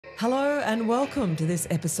Hello and welcome to this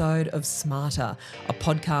episode of sMater, a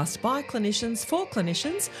podcast by clinicians for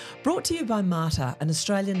clinicians, brought to you by sMater, an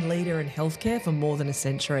Australian leader in healthcare for more than a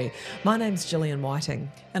century. My name's Gillian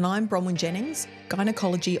Whiting. And I'm Bronwyn Jennings,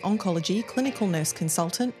 gynaecology oncology clinical nurse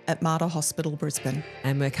consultant at Mater Hospital, Brisbane.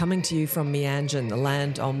 And we're coming to you from Meanjin, the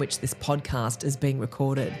land on which this podcast is being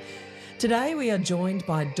recorded. Today we are joined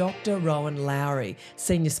by Dr. Rohan Lourie,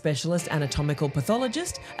 Senior Specialist Anatomical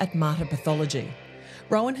Pathologist at Mater Pathology.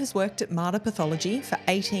 Rohan has worked at Mater Pathology for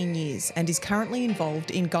 18 years and is currently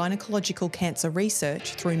involved in gynaecological cancer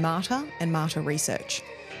research through Mater and Mater Research.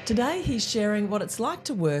 Today he's sharing what it's like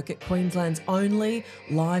to work at Queensland's only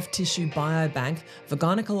live tissue biobank for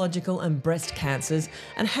gynaecological and breast cancers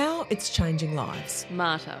and how it's changing lives.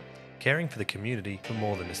 Mater. Caring for the community for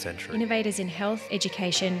more than a century. Innovators in health,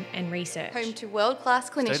 education and research. Home to world-class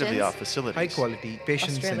clinicians. State-of-the-art facilities. High-quality,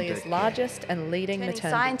 patient-centered Australia's largest and leading turning maternity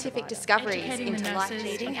scientific discoveries Educating into the nurses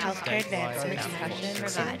life-changing on healthcare advancements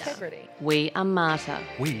compassion and integrity. We are Mater.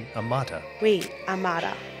 We are Mater. We are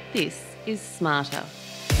Mater. This is sMater.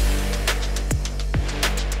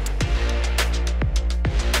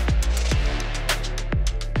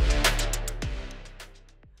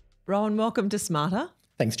 Rohan, welcome to sMater.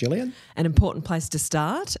 Thanks, Gillian. An important place to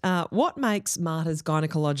start. What makes Mater's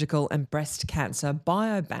gynaecological and breast cancer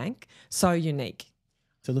biobank so unique?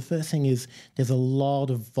 So the first thing is there's a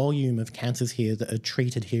lot of volume of cancers here that are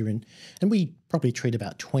treated here and we probably treat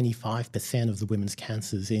about 25% of the women's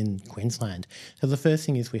cancers in Queensland. So the first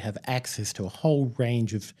thing is we have access to a whole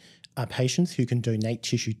range of patients who can donate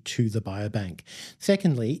tissue to the biobank.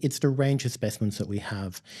 Secondly, it's the range of specimens that we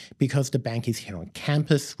have. Because the bank is here on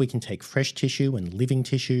campus, we can take fresh tissue and living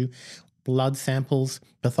tissue, blood samples,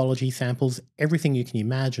 pathology samples, everything you can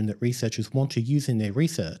imagine that researchers want to use in their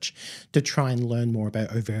research to try and learn more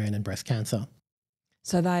about ovarian and breast cancer.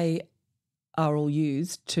 So they are all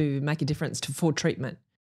used to make a difference for treatment.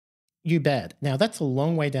 You bet. Now, that's a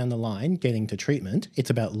long way down the line getting to treatment. It's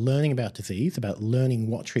about learning about disease, about learning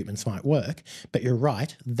what treatments might work. But you're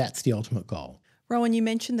right, that's the ultimate goal. Rohan, you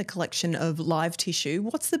mentioned the collection of live tissue.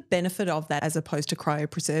 What's the benefit of that as opposed to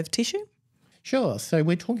cryopreserved tissue? Sure. So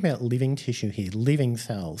we're talking about living tissue here, living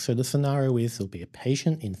cells. So the scenario is there'll be a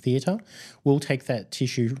patient in theatre. We'll take that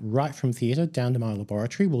tissue right from theatre down to my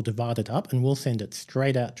laboratory. We'll divide it up and we'll send it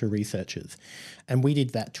straight out to researchers. And we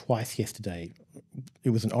did that twice yesterday.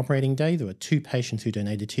 It was an operating day. There were 2 patients who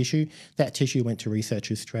donated tissue. That tissue went to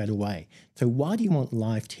researchers straight away. So why do you want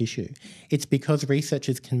live tissue? It's because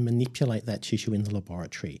researchers can manipulate that tissue in the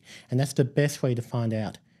laboratory. And that's the best way to find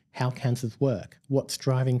out how cancers work, what's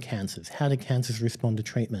driving cancers, how do cancers respond to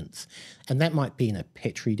treatments. And that might be in a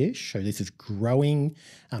Petri dish, so this is growing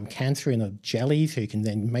cancer in a jelly so you can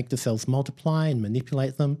then make the cells multiply and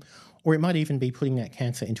manipulate them. Or it might even be putting that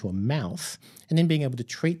cancer into a mouse and then being able to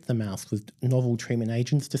treat the mouse with novel treatment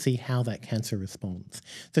agents to see how that cancer responds.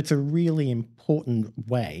 So it's a really important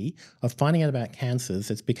way of finding out about cancers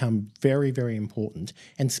that's become very, very important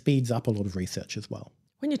and speeds up a lot of research as well.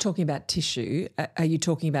 When you're talking about tissue, are you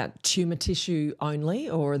talking about tumour tissue only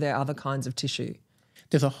or are there other kinds of tissue?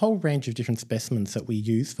 There's a whole range of different specimens that we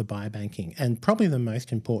use for biobanking, and probably the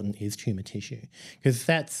most important is tumour tissue because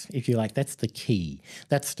that's, if you like, that's the key,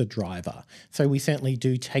 that's the driver. So we certainly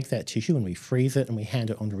do take that tissue and we freeze it and we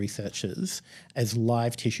hand it on to researchers as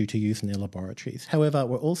live tissue to use in their laboratories. However,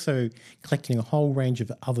 we're also collecting a whole range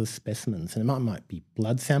of other specimens, and it might be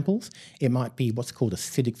blood samples, it might be what's called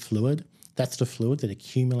acidic fluid. That's the fluid that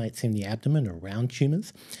accumulates in the abdomen around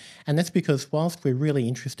tumours. And that's because whilst we're really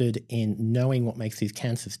interested in knowing what makes these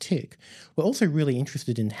cancers tick, we're also really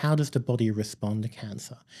interested in how does the body respond to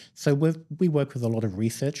cancer. So we work with a lot of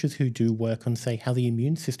researchers who do work on, say, how the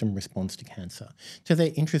immune system responds to cancer. So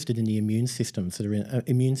they're interested in the immune systems that are in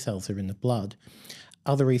immune cells that are in the blood.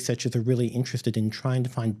 Other researchers are really interested in trying to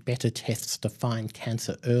find better tests to find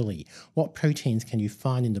cancer early. What proteins can you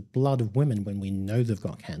find in the blood of women when we know they've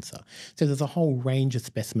got cancer? So there's a whole range of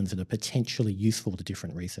specimens that are potentially useful to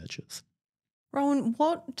different researchers. Rohan,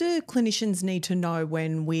 what do clinicians need to know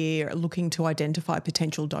when we're looking to identify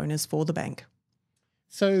potential donors for the bank?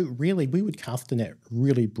 So really, we would cast the net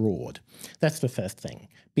really broad. That's the first thing,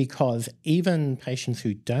 because even patients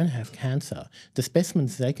who don't have cancer, the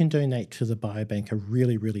specimens they can donate to the biobank are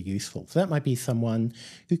really, really useful. So that might be someone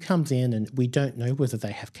who comes in and we don't know whether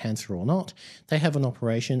they have cancer or not. They have an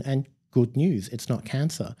operation and good news, it's not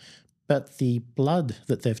cancer. But the blood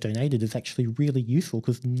that they've donated is actually really useful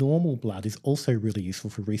because normal blood is also really useful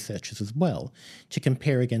for researchers as well to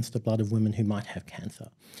compare against the blood of women who might have cancer.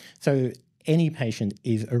 So any patient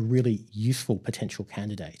is a really useful potential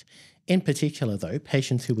candidate. In particular, though,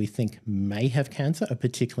 patients who we think may have cancer are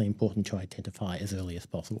particularly important to identify as early as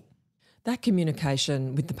possible. That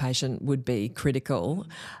communication with the patient would be critical.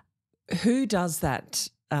 Who does that,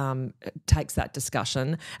 takes that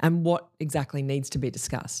discussion, and what exactly needs to be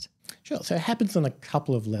discussed? Sure. So it happens on a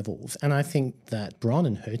couple of levels. And I think that Bron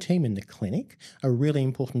and her team in the clinic are really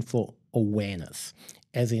important for awareness,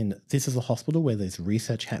 as in this is a hospital where there's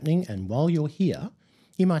research happening, and while you're here,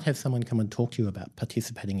 you might have someone come and talk to you about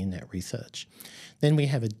participating in that research. Then we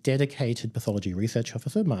have a dedicated pathology research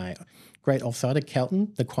officer, my great offsider,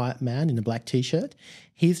 Kelton, the quiet man in the black T-shirt.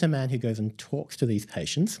 He's the man who goes and talks to these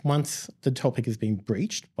patients once the topic has been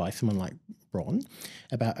breached by someone like Bron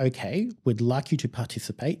about, okay, we'd like you to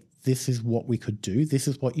participate. This is what we could do. This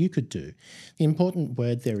is what you could do. The important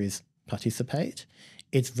word there is participate.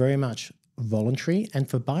 It's very much voluntary, and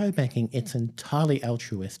for biobanking, it's entirely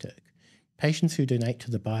altruistic. Patients who donate to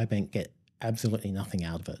the biobank get absolutely nothing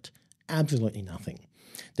out of it. Absolutely nothing.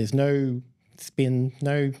 There's no spin,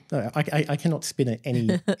 I cannot spin it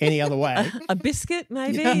any other way. A biscuit,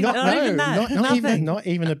 maybe? Not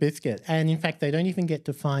even a biscuit. And in fact, they don't even get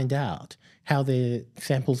to find out how their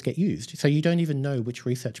samples get used. So you don't even know which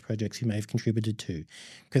research projects you may have contributed to.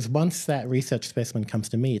 Because once that research specimen comes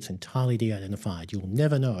to me, it's entirely de-identified. You'll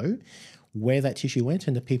never know where that tissue went,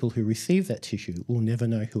 and the people who receive that tissue will never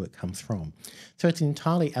know who it comes from. So it's an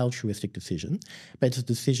entirely altruistic decision, but it's a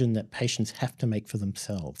decision that patients have to make for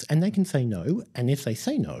themselves. And they can say no, and if they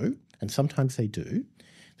say no, and sometimes they do,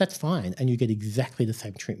 that's fine, and you get exactly the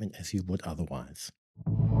same treatment as you would otherwise.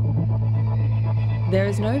 There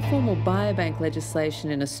is no formal biobank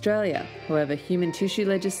legislation in Australia. However, human tissue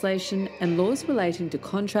legislation and laws relating to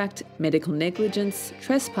contract, medical negligence,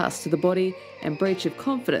 trespass to the body and breach of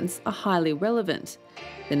confidence are highly relevant.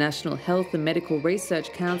 The National Health and Medical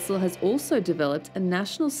Research Council has also developed a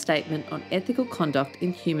national statement on ethical conduct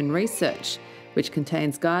in human research, which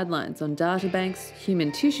contains guidelines on databanks,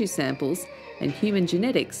 human tissue samples and human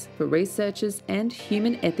genetics for researchers and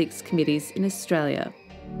human ethics committees in Australia.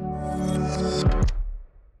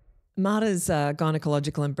 Mater's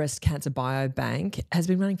gynaecological and breast cancer biobank has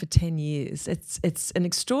been running for 10 years. It's an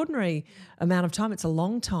extraordinary amount of time. It's a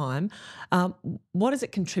long time. What has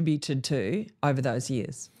it contributed to over those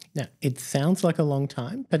years? Now, it sounds like a long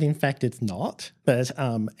time, but in fact it's not. But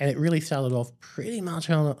and it really started off pretty much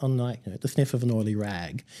on like the sniff of an oily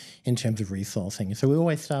rag in terms of resourcing. So we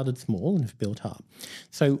always started small and have built up.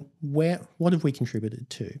 So what have we contributed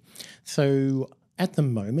to? So at the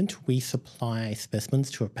moment, we supply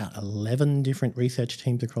specimens to about 11 different research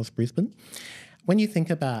teams across Brisbane. When you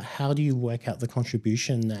think about how do you work out the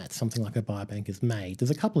contribution that something like a biobank has made,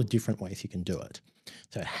 there's a couple of different ways you can do it.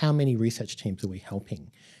 So how many research teams are we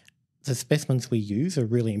helping? The specimens we use are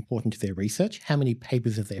really important to their research. How many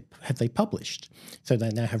papers have they published? So they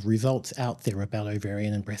now have results out there about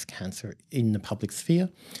ovarian and breast cancer in the public sphere.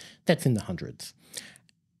 That's in the hundreds.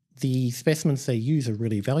 The specimens they use are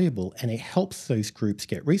really valuable, and it helps those groups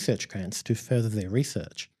get research grants to further their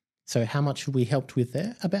research. So how much have we helped with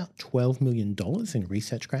there? About $12 million in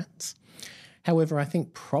research grants. However, I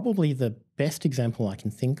think probably the best example I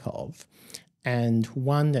can think of, and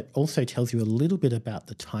one that also tells you a little bit about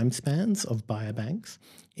the time spans of biobanks,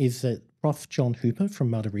 is that Prof. John Hooper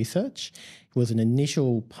from Mater Research was an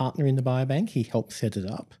initial partner in the biobank. He helped set it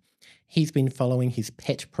up. He's been following his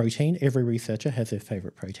pet protein. Every researcher has their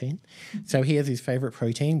favourite protein. So he has his favourite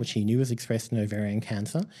protein, which he knew was expressed in ovarian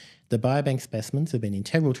cancer. The biobank specimens have been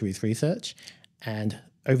integral to his research. And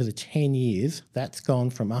over the 10 years, that's gone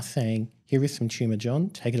from us saying, here is some tumour, John,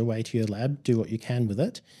 take it away to your lab, do what you can with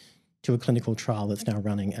it, to a clinical trial that's now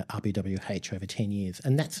running at RBWH over 10 years.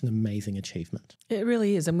 And that's an amazing achievement. It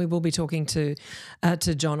really is. And we will be talking to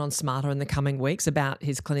John on sMater in the coming weeks about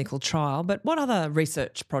his clinical trial. But what other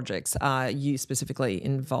research projects are you specifically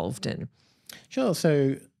involved in? Sure.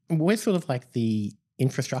 So we're sort of like the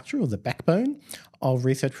infrastructure or the backbone of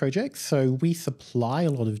research projects. So we supply a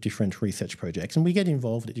lot of different research projects and we get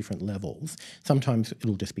involved at different levels. Sometimes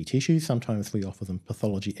it'll just be tissue, sometimes we offer them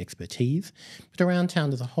pathology expertise. But around town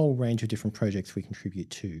there's a whole range of different projects we contribute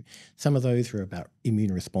to. Some of those are about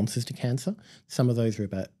immune responses to cancer. Some of those are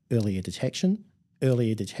about earlier detection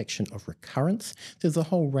of recurrence. There's a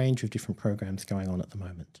whole range of different programs going on at the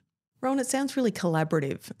moment. Rohan, it sounds really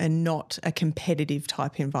collaborative and not a competitive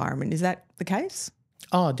type environment. Is that the case?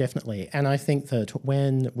 Oh, definitely. And I think that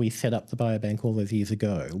when we set up the biobank all those years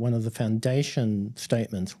ago, one of the foundation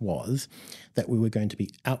statements was that we were going to be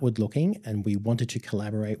outward looking and we wanted to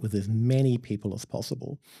collaborate with as many people as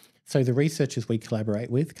possible. So the researchers we collaborate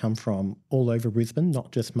with come from all over Brisbane,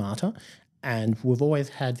 not just Mater, And we've always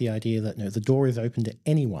had the idea that the door is open to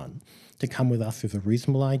anyone to come with us with a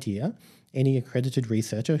reasonable idea, any accredited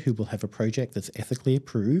researcher who will have a project that's ethically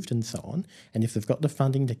approved and so on. And if they've got the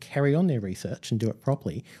funding to carry on their research and do it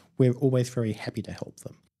properly, we're always very happy to help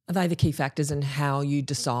them. Are they the key factors in how you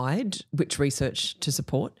decide which research to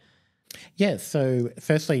support? Yes. So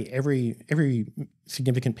firstly, every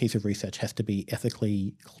significant piece of research has to be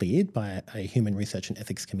ethically cleared by a human research and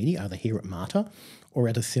ethics committee, either here at Mater or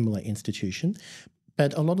at a similar institution.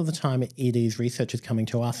 But a lot of the time it is researchers coming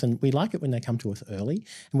to us, and we like it when they come to us early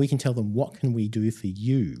and we can tell them, what can we do for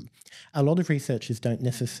you? A lot of researchers don't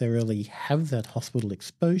necessarily have that hospital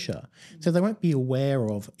exposure, so they won't be aware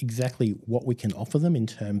of exactly what we can offer them in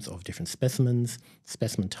terms of different specimens,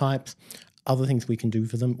 specimen types, other things we can do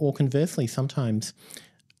for them. Or conversely, sometimes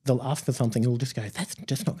they'll ask for something and we'll just go, that's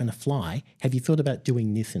just not going to fly. Have you thought about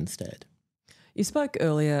doing this instead? You spoke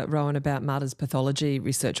earlier, Rohan, about Mater's pathology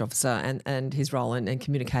research officer and his role in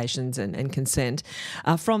communications and consent.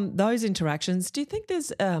 From those interactions, do you think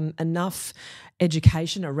there's enough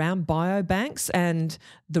education around biobanks and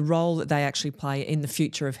the role that they actually play in the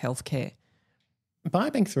future of healthcare?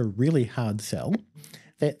 Biobanks are a really hard sell.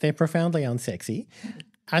 They're profoundly unsexy.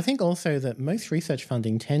 I think also that most research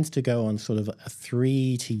funding tends to go on sort of a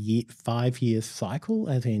 3 to 5 year cycle,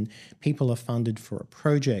 as in people are funded for a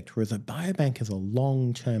project, whereas a biobank is a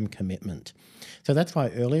long-term commitment. So that's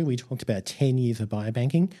why earlier we talked about 10 years of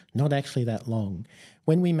biobanking, not actually that long.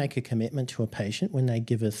 When we make a commitment to a patient, when they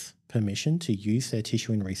give us permission to use their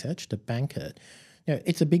tissue in research, to bank it,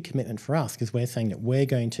 it's a big commitment for us because we're saying that we're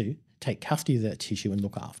going to take custody of that tissue and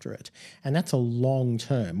look after it. And that's a long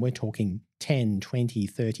term. We're talking 10, 20,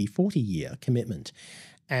 30, 40-year commitment.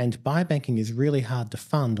 And biobanking is really hard to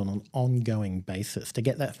fund on an ongoing basis, to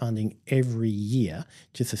get that funding every year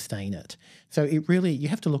to sustain it. So you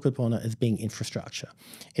have to look upon it as being infrastructure.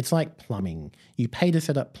 It's like plumbing. You pay to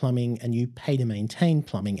set up plumbing and you pay to maintain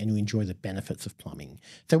plumbing and you enjoy the benefits of plumbing.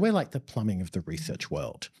 So we're like the plumbing of the research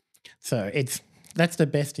world. So that's the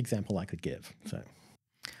best example I could give.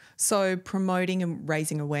 So promoting and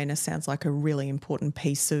raising awareness sounds like a really important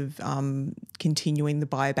piece of continuing the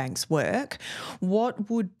biobank's work.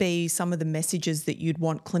 What would be some of the messages that you'd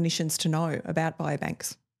want clinicians to know about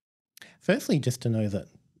biobanks? Firstly, just to know that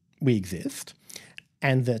we exist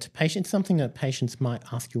and that something that patients might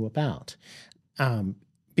ask you about.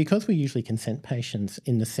 Because we usually consent patients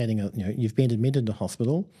in the setting of, you've been admitted to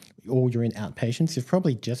hospital or you're in outpatients, you've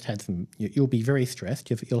probably just had you'll be very stressed,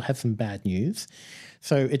 you'll have some bad news.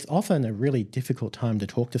 So it's often a really difficult time to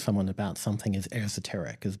talk to someone about something as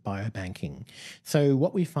esoteric as biobanking. So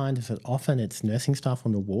what we find is that often it's nursing staff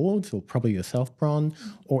on the wards, or probably yourself, Bron,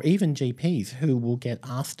 or even GPs who will get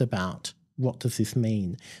asked about, what does this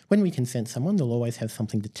mean? When we consent someone, they'll always have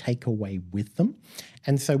something to take away with them.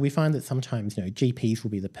 And so we find that sometimes, GPs will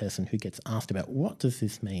be the person who gets asked about, what does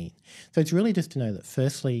this mean? So it's really just to know that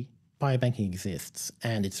firstly, biobanking exists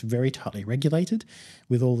and it's very tightly regulated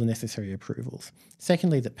with all the necessary approvals.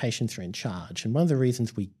 Secondly, that patients are in charge. And one of the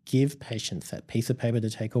reasons we give patients that piece of paper to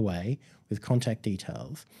take away with contact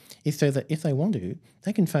details is so that if they want to,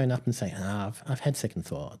 they can phone up and say, I've had second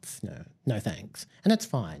thoughts. No thanks. And that's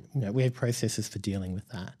fine. We have processes for dealing with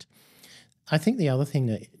that. I think the other thing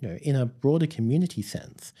that, in a broader community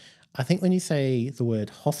sense, I think when you say the word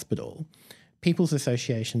hospital, people's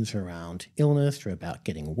associations around illness are about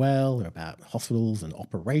getting well, or about hospitals and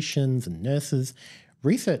operations and nurses.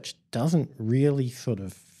 Research doesn't really sort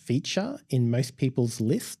of feature in most people's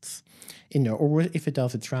lists, or if it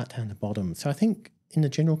does, it's right down the bottom. So I think in the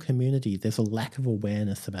general community, there's a lack of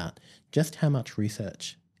awareness about just how much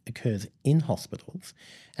research occurs in hospitals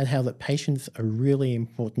and how that patients are really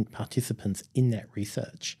important participants in that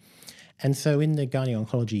research. And so in the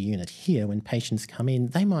gynaecology unit here, when patients come in,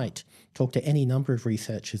 they might talk to any number of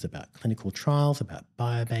researchers about clinical trials, about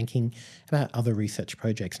biobanking, about other research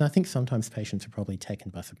projects. And I think sometimes patients are probably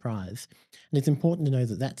taken by surprise. And it's important to know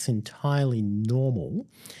that that's entirely normal.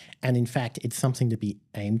 And in fact, it's something to be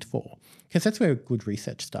aimed for, because that's where good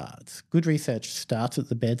research starts. Good research starts at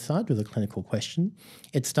the bedside with a clinical question.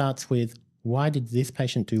 It starts with, why did this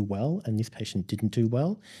patient do well and this patient didn't do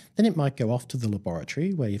well? Then it might go off to the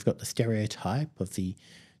laboratory where you've got the stereotype of the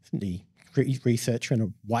researcher in a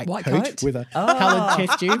white coat with a coloured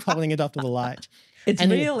test tube holding it up to the light. It's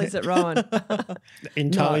real, is it, Rohan?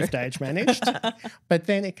 Entirely stage managed. But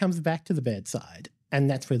then it comes back to the bedside, and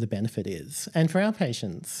that's where the benefit is. And for our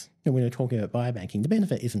patients, when we're talking about biobanking, the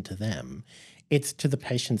benefit isn't to them. It's to the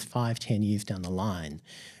patients 5, 10 years down the line.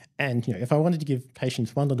 And, if I wanted to give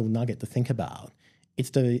patients one little nugget to think about,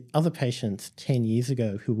 it's the other patients 10 years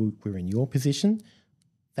ago who were in your position.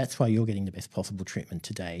 That's why you're getting the best possible treatment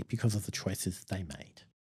today, because of the choices they made.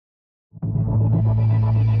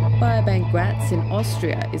 Biobank Graz in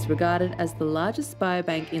Austria is regarded as the largest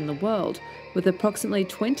biobank in the world, with approximately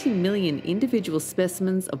 20 million individual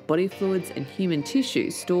specimens of body fluids and human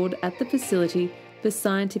tissue stored at the facility for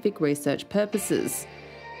scientific research purposes.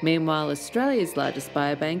 Meanwhile, Australia's largest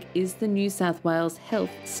biobank is the New South Wales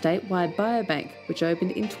Health Statewide Biobank, which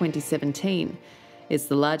opened in 2017. It's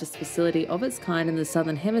the largest facility of its kind in the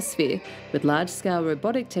Southern Hemisphere, with large-scale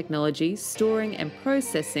robotic technology storing and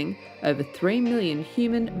processing over 3 million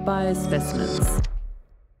human biospecimens.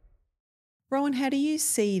 Rohan, how do you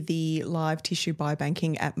see the live tissue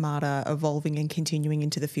biobanking at Mater evolving and continuing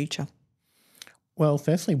into the future? Well,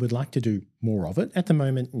 firstly, we'd like to do more of it. At the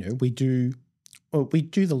moment, we do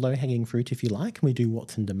the low-hanging fruit, if you like, and we do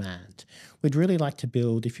what's in demand. We'd really like to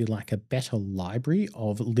build, if you like, a better library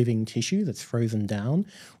of living tissue that's frozen down,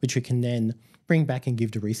 which we can then bring back and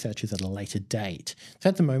give to researchers at a later date. So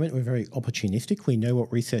at the moment, we're very opportunistic. We know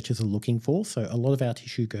what researchers are looking for, so a lot of our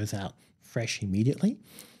tissue goes out fresh immediately.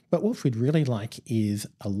 But what we'd really like is,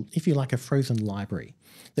 if you like, a frozen library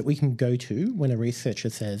that we can go to when a researcher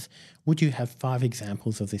says, would you have 5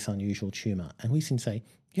 examples of this unusual tumour? And we can say,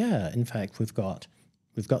 yeah, in fact, we've got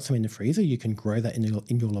some in the freezer. You can grow that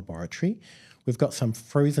in your laboratory. We've got some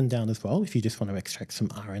frozen down as well if you just want to extract some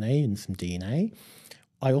RNA and some DNA.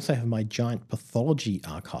 I also have my giant pathology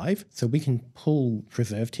archive, so we can pull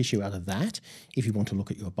preserved tissue out of that if you want to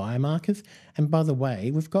look at your biomarkers. And by the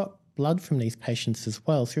way, we've got blood from these patients as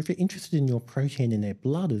well. So if you're interested in your protein in their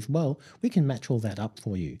blood as well, we can match all that up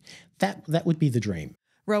for you. That would be the dream.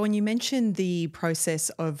 Rohan, you mentioned the process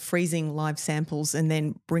of freezing live samples and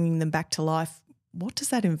then bringing them back to life. What does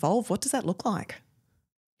that involve? What does that look like?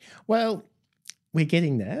 Well, we're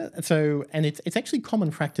getting there. So, and it's actually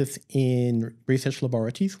common practice in research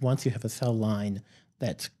laboratories. Once you have a cell line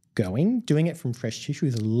that's going, doing it from fresh tissue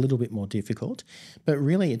is a little bit more difficult. But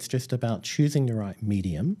really, it's just about choosing the right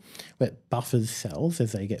medium that buffers cells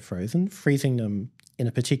as they get frozen, freezing them in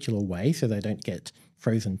a particular way so they don't get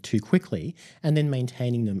frozen too quickly, and then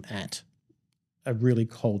maintaining them at a really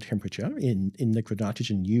cold temperature in liquid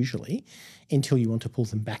nitrogen usually until you want to pull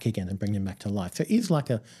them back again and bring them back to life. So it is like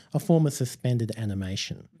a form of suspended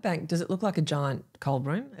animation. Bank, does it look like a giant cold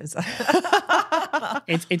room?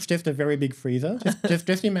 It's just a very big freezer.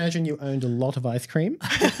 Just imagine you owned a lot of ice cream.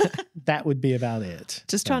 That would be about it.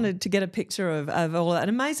 Just trying to get a picture of all that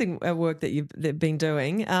amazing work that you've been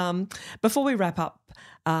doing. Before we wrap up,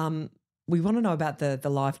 we want to know about the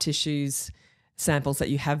live tissues samples that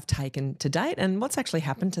you have taken to date and what's actually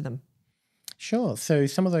happened to them. Sure. So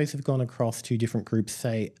some of those have gone across to different groups,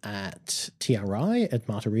 say at TRI, at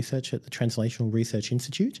Mater Research, at the Translational Research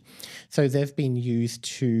Institute. So they've been used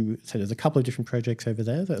so there's a couple of different projects over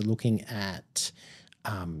there that are looking at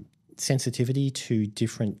sensitivity to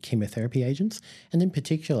different chemotherapy agents. And in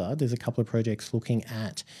particular, there's a couple of projects looking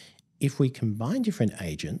at if we combine different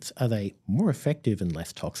agents, are they more effective and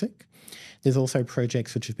less toxic? There's also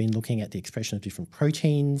projects which have been looking at the expression of different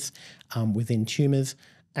proteins within tumours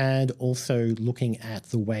and also looking at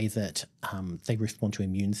the way that they respond to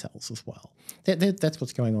immune cells as well. That's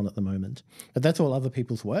what's going on at the moment. But that's all other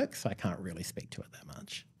people's work, so I can't really speak to it that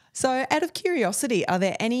much. So out of curiosity, are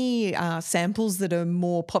there any samples that are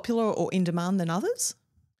more popular or in demand than others?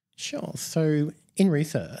 Sure. So in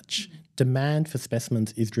research, demand for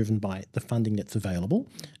specimens is driven by the funding that's available,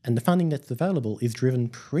 and the funding that's available is driven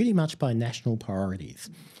pretty much by national priorities.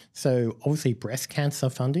 So obviously breast cancer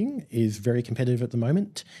funding is very competitive at the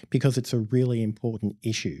moment because it's a really important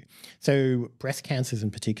issue. So breast cancers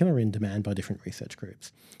in particular are in demand by different research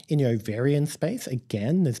groups. In the ovarian space,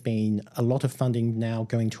 again, there's been a lot of funding now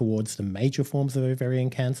going towards the major forms of ovarian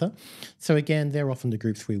cancer. So again, they're often the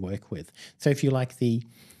groups we work with. So if you like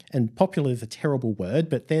and popular is a terrible word,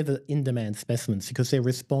 but they're the in-demand specimens because they're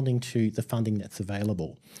responding to the funding that's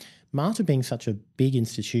available. Mater being such a big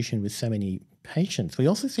institution with so many patients, we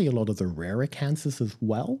also see a lot of the rarer cancers as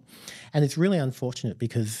well. And it's really unfortunate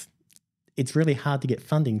because it's really hard to get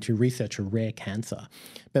funding to research a rare cancer.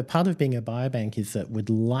 But part of being a biobank is that we'd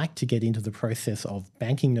like to get into the process of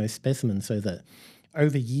banking those specimens so that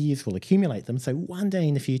over years we'll accumulate them. So one day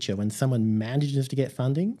in the future, when someone manages to get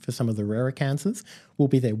funding for some of the rarer cancers, we'll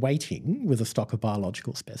be there waiting with a stock of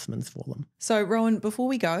biological specimens for them. So Rohan, before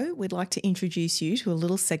we go, we'd like to introduce you to a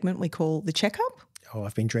little segment we call The Checkup. Oh,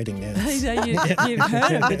 I've been dreading this. You've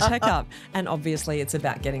heard of the checkup. And obviously it's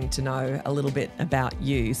about getting to know a little bit about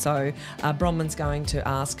you. So Bronwyn's going to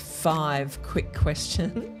ask 5 quick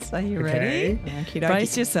questions. Are you ready? Okey-dokey.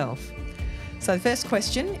 Brace yourself. So the first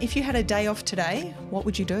question, if you had a day off today, what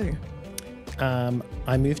would you do?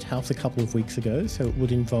 I moved house a couple of weeks ago, so it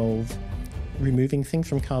would involve removing things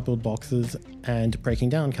from cardboard boxes and breaking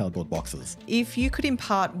down cardboard boxes. If you could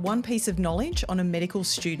impart one piece of knowledge on a medical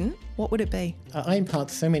student, what would it be? I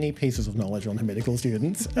impart so many pieces of knowledge on the medical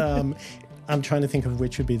students. I'm trying to think of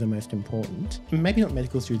which would be the most important. Maybe not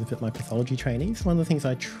medical students, but my pathology trainees. One of the things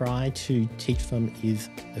I try to teach them is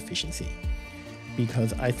efficiency,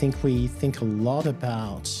 because I think we think a lot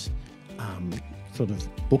about sort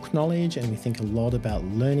of book knowledge, and we think a lot about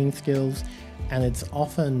learning skills, and it's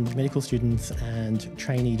often medical students and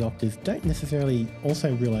trainee doctors don't necessarily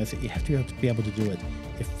also realise that you have to be able to do it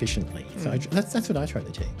efficiently. So that's what I try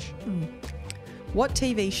to teach. What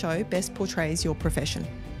TV show best portrays your profession?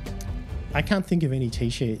 I can't think of any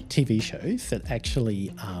TV shows that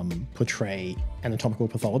actually portray anatomical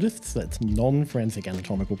pathologists, that's non-forensic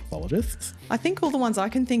anatomical pathologists. I think all the ones I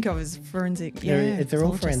can think of is forensic. They're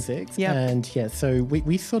all forensics. Yep. And so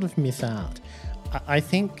we sort of miss out. I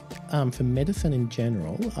think for medicine in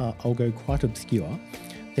general, I'll go quite obscure.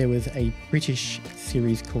 There was a British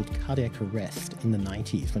series called Cardiac Arrest in the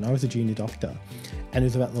 90s when I was a junior doctor, and it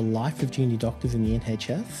was about the life of junior doctors in the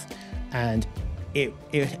NHS, and it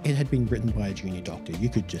had been written by a junior doctor. You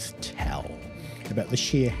could just tell about the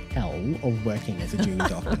sheer hell of working as a junior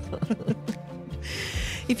doctor.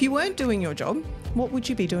 If you weren't doing your job, what would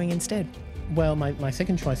you be doing instead? Well, my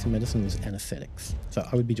second choice in medicine was anaesthetics. So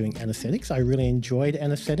I would be doing anaesthetics. I really enjoyed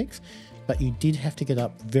anaesthetics, but you did have to get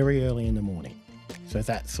up very early in the morning. So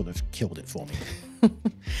that sort of killed it for me.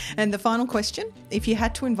 And the final question, if you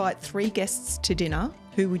had to invite 3 guests to dinner,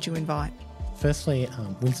 who would you invite? Firstly,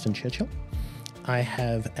 Winston Churchill. I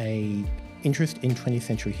have a interest in 20th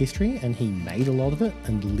century history, and he made a lot of it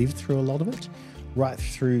and lived through a lot of it, right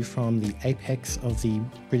through from the apex of the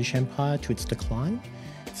British Empire to its decline.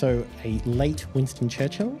 So a late Winston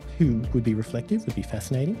Churchill, who would be reflective, would be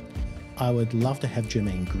fascinating. I would love to have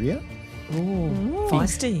Germaine Greer. Ooh,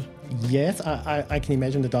 feisty. Yes, I can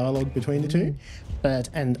imagine the dialogue between the two.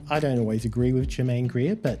 And I don't always agree with Germaine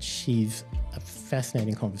Greer, but she's a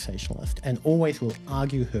fascinating conversationalist and always will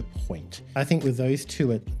argue her point. I think with those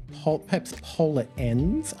two at perhaps polar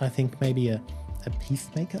ends, I think maybe a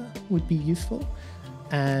peacemaker would be useful.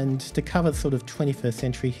 And to cover sort of 21st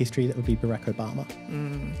century history, that would be Barack Obama.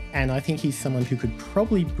 And I think he's someone who could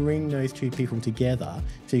probably bring those two people together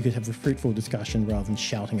so you could have a fruitful discussion rather than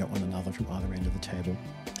shouting at one another from either end of the table.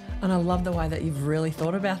 And I love the way that you've really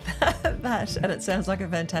thought about that. And it sounds like a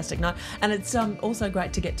fantastic night. And it's also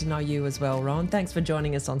great to get to know you as well, Ron. Thanks for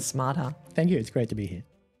joining us on sMater. Thank you. It's great to be here.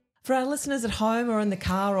 For our listeners at home or in the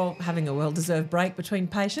car or having a well-deserved break between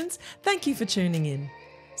patients, thank you for tuning in.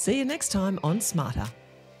 See you next time on sMater.